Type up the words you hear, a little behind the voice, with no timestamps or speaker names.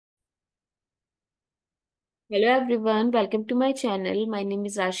Hello everyone, welcome to my channel. My name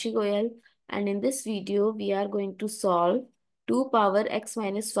is Rashi Goel, and in this video we are going to solve 2 power x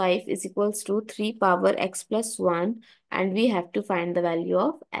minus 5 is equals to 3 power x plus 1, and we have to find the value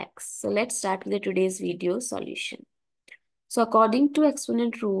of x. So let's start with today's video solution. So according to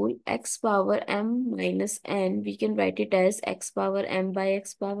exponent rule, x power m minus n, we can write it as x power m by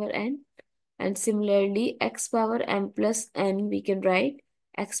x power n. And similarly, x power m plus n, we can write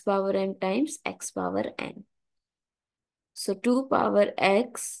x power m times x power n. So 2 power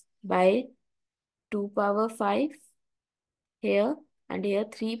x by 2 power 5 here, and here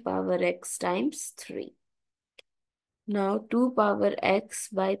 3 power x times 3. Now 2 power x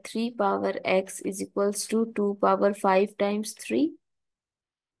by 3 power x is equals to 2 power 5 times 3.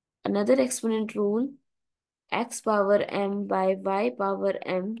 Another exponent rule, x power m by y power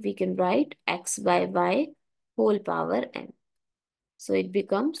m, we can write x by y whole power m. So it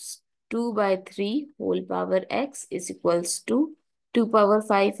becomes 2 by 3 whole power x is equals to 2 power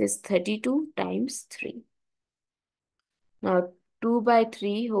 5 is 32 times 3. Now 2 by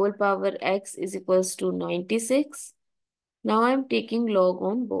 3 whole power x is equals to 96. Now I am taking log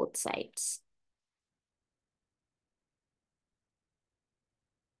on both sides.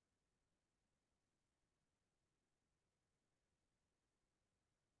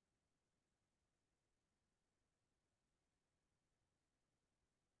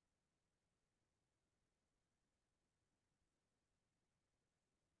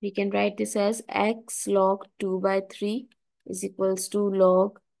 We can write this as x log 2 by 3 is equals to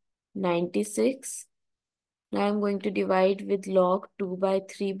log 96. Now I'm going to divide with log 2 by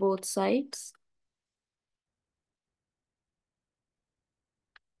 3 both sides.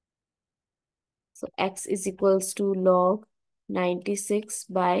 So x is equals to log 96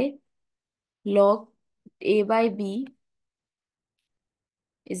 by log a by b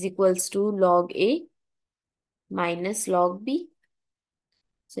is equals to log a minus log b.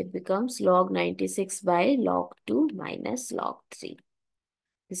 So it becomes log 96 by log 2 minus log 3.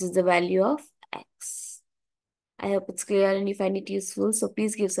 This is the value of x. I hope it's clear, and if you find it useful, so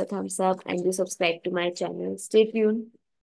please give us a thumbs up and do subscribe to my channel. Stay tuned.